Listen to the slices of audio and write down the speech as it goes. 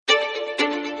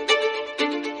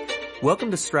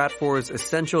Welcome to Stratfor's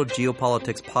Essential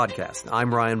Geopolitics podcast.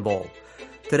 I'm Ryan Bohl.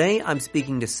 Today, I'm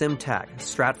speaking to Tack,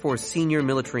 Stratfor's senior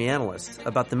military analyst,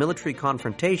 about the military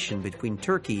confrontation between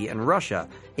Turkey and Russia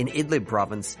in Idlib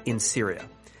province in Syria.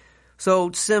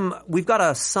 So, Sim, we've got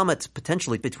a summit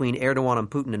potentially between Erdogan and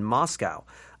Putin in Moscow.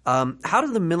 How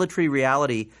does the military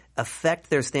reality affect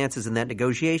their stances in that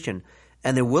negotiation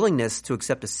and their willingness to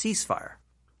accept a ceasefire?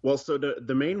 Well, so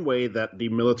the main way that the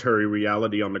military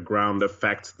reality on the ground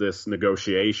affects this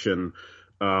negotiation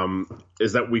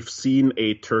is that we've seen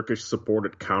a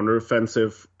Turkish-supported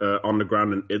counteroffensive on the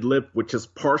ground in Idlib, which has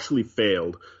partially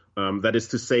failed. That is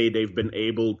to say, they've been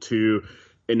able to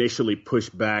initially push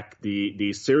back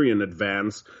the Syrian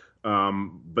advance,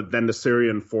 but then the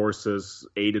Syrian forces,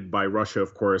 aided by Russia,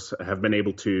 of course, have been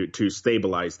able to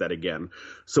stabilize that again.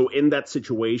 So in that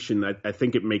situation, I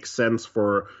think it makes sense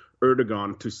for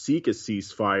Erdogan to seek a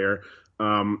ceasefire,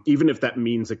 even if that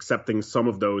means accepting some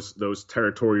of those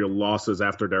territorial losses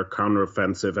after their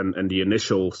counteroffensive and the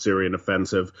initial Syrian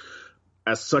offensive,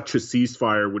 as such a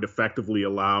ceasefire would effectively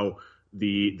allow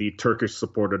the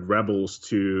Turkish-supported rebels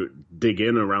to dig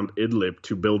in around Idlib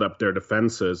to build up their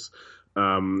defenses,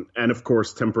 and of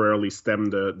course temporarily stem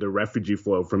the refugee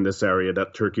flow from this area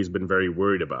that Turkey's been very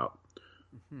worried about.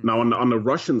 Mm-hmm. Now, on the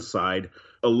Russian side,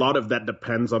 a lot of that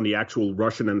depends on the actual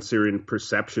Russian and Syrian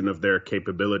perception of their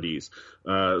capabilities.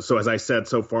 So as I said,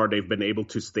 so far they've been able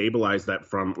to stabilize that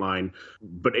front line.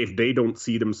 But if they don't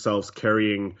see themselves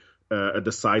carrying a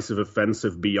decisive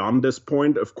offensive beyond this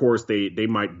point, of course, they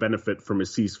might benefit from a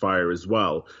ceasefire as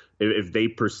well. If they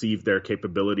perceive their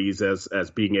capabilities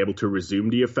as being able to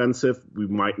resume the offensive, we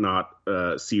might not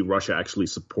see Russia actually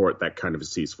support that kind of a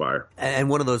ceasefire. And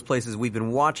one of those places we've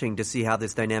been watching to see how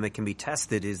this dynamic can be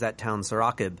tested is that town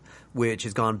Sarakib, which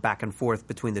has gone back and forth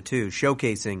between the two,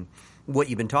 showcasing what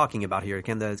you've been talking about here.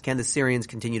 Can the Syrians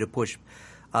continue to push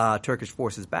Turkish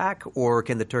forces back, or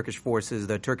can the Turkish forces,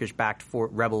 the Turkish-backed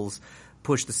rebels,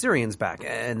 push the Syrians back?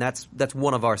 And that's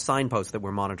one of our signposts that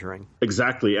we're monitoring.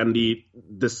 Exactly. And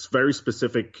this very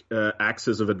specific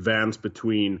axis of advance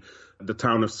between the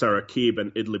town of Sarakib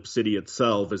and Idlib city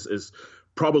itself is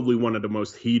probably one of the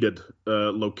most heated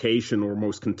location or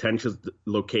most contentious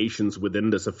locations within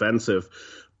this offensive,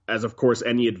 as of course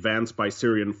any advance by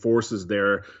Syrian forces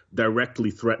there directly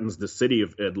threatens the city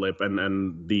of Idlib,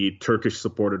 and the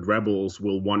Turkish-supported rebels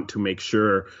will want to make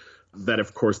sure that,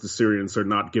 of course, the Syrians are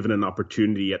not given an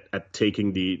opportunity at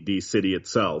taking the city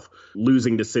itself.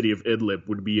 Losing the city of Idlib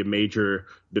would be a major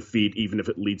defeat, even if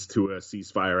it leads to a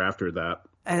ceasefire after that.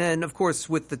 And, of course,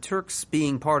 with the Turks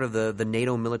being part of the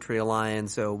NATO military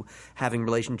alliance, so having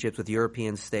relationships with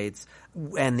European states,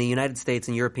 and the United States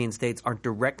and European states aren't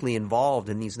directly involved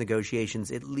in these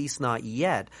negotiations, at least not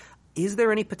yet, is there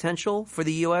any potential for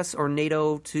the U.S. or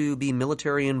NATO to be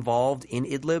military involved in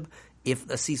Idlib if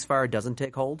a ceasefire doesn't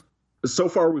take hold? So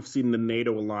far, we've seen the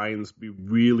NATO alliance be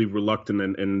really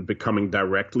reluctant in becoming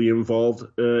directly involved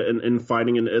in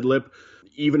fighting in Idlib,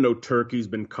 even though Turkey's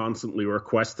been constantly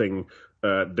requesting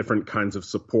different kinds of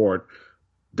support.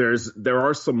 There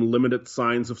are some limited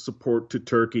signs of support to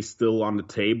Turkey still on the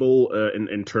table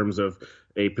in terms of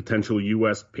a potential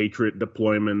U.S. Patriot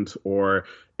deployment or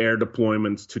air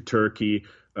deployments to Turkey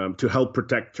to help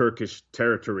protect Turkish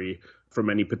territory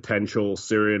from any potential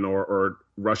Syrian or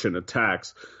Russian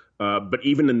attacks. But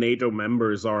even the NATO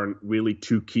members aren't really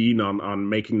too keen on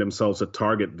making themselves a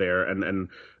target there, and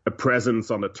a presence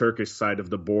on the Turkish side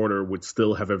of the border would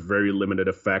still have a very limited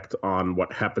effect on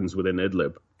what happens within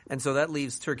Idlib. And so that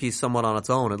leaves Turkey somewhat on its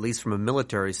own, at least from a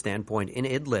military standpoint, in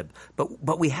Idlib.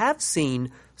 But we have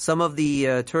seen some of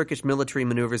the Turkish military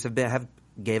maneuvers have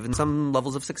given some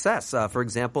levels of success. For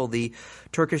example, the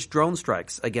Turkish drone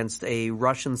strikes against a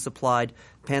Russian-supplied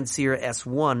Pantsir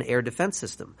S-1 air defense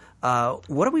system.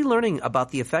 What are we learning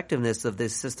about the effectiveness of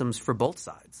these systems for both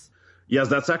sides? Yes,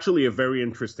 that's actually a very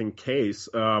interesting case.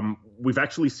 We've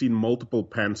actually seen multiple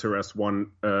Pantsir S-1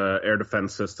 air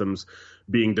defense systems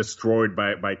being destroyed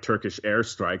by Turkish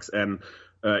airstrikes. And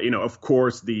of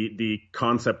course, the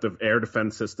concept of air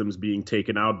defense systems being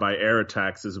taken out by air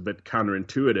attacks is a bit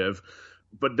counterintuitive.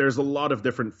 But there's a lot of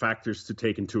different factors to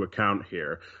take into account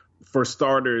here. For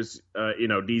starters,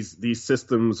 these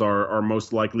systems are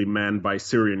most likely manned by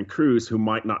Syrian crews who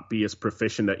might not be as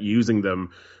proficient at using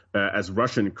them as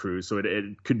Russian crews. So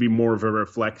it could be more of a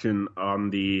reflection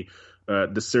on the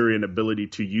Syrian ability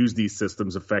to use these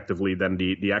systems effectively than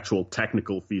the actual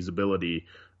technical feasibility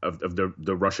of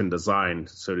the Russian design,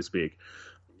 so to speak.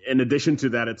 In addition to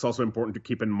that, it's also important to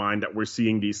keep in mind that we're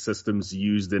seeing these systems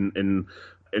used in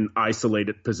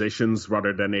isolated positions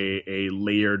rather than a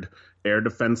layered air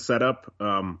defense setup.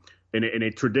 In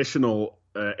a traditional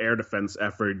air defense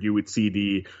effort, you would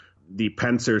see the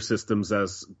Panzer systems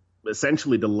as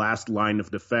essentially the last line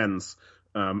of defense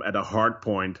at a hard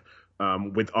point,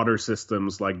 with other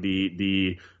systems like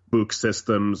the Buk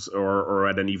systems or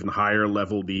at an even higher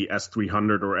level, the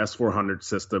S-300 or S-400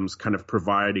 systems kind of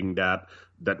providing that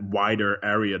wider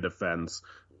area defense.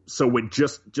 So with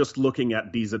just looking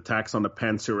at these attacks on the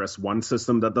Panzer S-1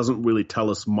 system, that doesn't really tell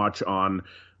us much on,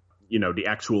 the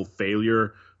actual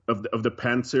failure of the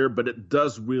Panzer, but it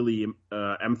does really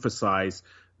emphasize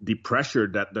the pressure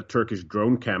that the Turkish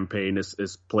drone campaign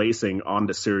is placing on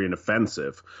the Syrian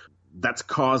offensive. That's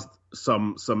caused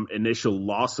some initial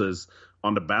losses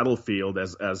on the battlefield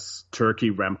as Turkey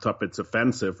ramped up its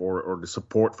offensive or the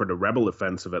support for the rebel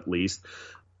offensive at least.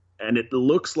 And it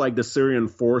looks like the Syrian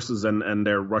forces and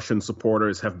their Russian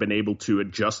supporters have been able to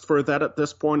adjust for that at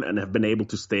this point and have been able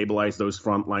to stabilize those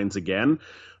front lines again.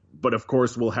 But of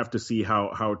course, we'll have to see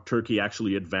how Turkey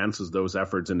actually advances those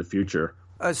efforts in the future.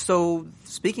 So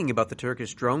speaking about the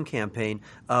Turkish drone campaign,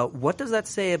 what does that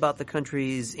say about the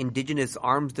country's indigenous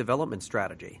arms development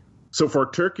strategy? So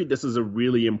for Turkey, this is a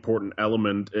really important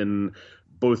element in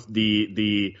both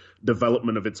the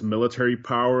development of its military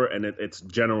power and its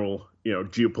general,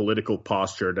 geopolitical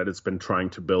posture that it's been trying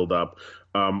to build up.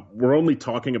 We're only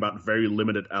talking about very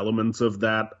limited elements of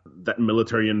that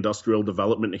military industrial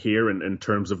development here in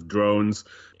terms of drones,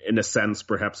 in a sense,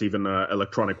 perhaps even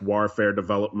electronic warfare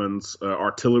developments,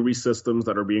 artillery systems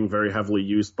that are being very heavily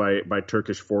used by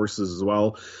Turkish forces as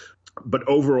well. But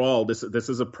overall, this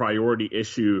is a priority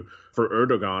issue for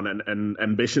Erdogan, and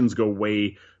ambitions go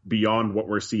way beyond what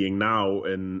we're seeing now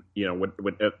in,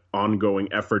 with ongoing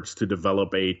efforts to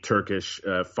develop a Turkish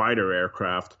fighter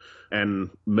aircraft and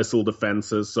missile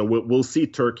defenses. So we'll see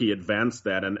Turkey advance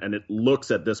that. And it looks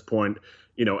at this point,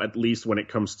 at least when it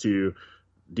comes to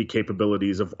the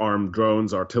capabilities of armed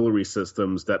drones, artillery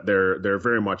systems, that they're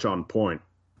very much on point.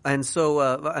 And so,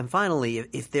 and finally,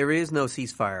 if there is no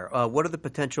ceasefire, what are the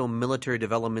potential military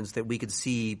developments that we could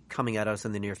see coming at us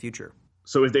in the near future?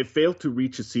 So if they fail to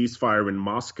reach a ceasefire in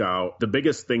Moscow, the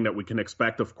biggest thing that we can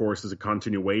expect, of course, is a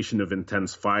continuation of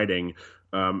intense fighting,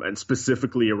 and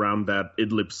specifically around that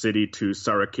Idlib city to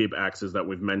Sarakib axis that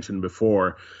we've mentioned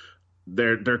before.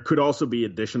 There could also be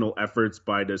additional efforts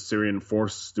by the Syrian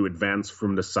forces to advance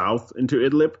from the south into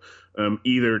Idlib,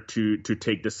 either to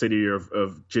take the city of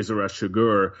Jizre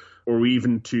Shugur, or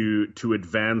even to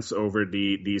advance over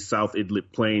the South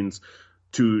Idlib plains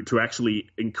to actually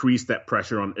increase that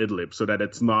pressure on Idlib, so that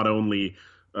it's not only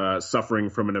suffering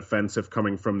from an offensive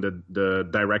coming from the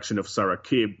direction of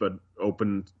Sarakib, but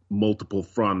open multiple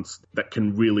fronts that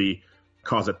can really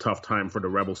cause a tough time for the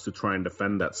rebels to try and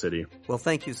defend that city. Well,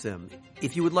 thank you, Sim.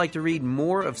 If you would like to read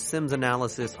more of Sim's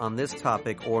analysis on this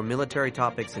topic or military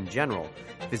topics in general,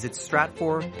 visit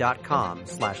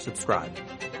stratfor.com/subscribe.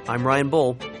 I'm Ryan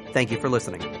Bohl. Thank you for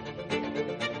listening.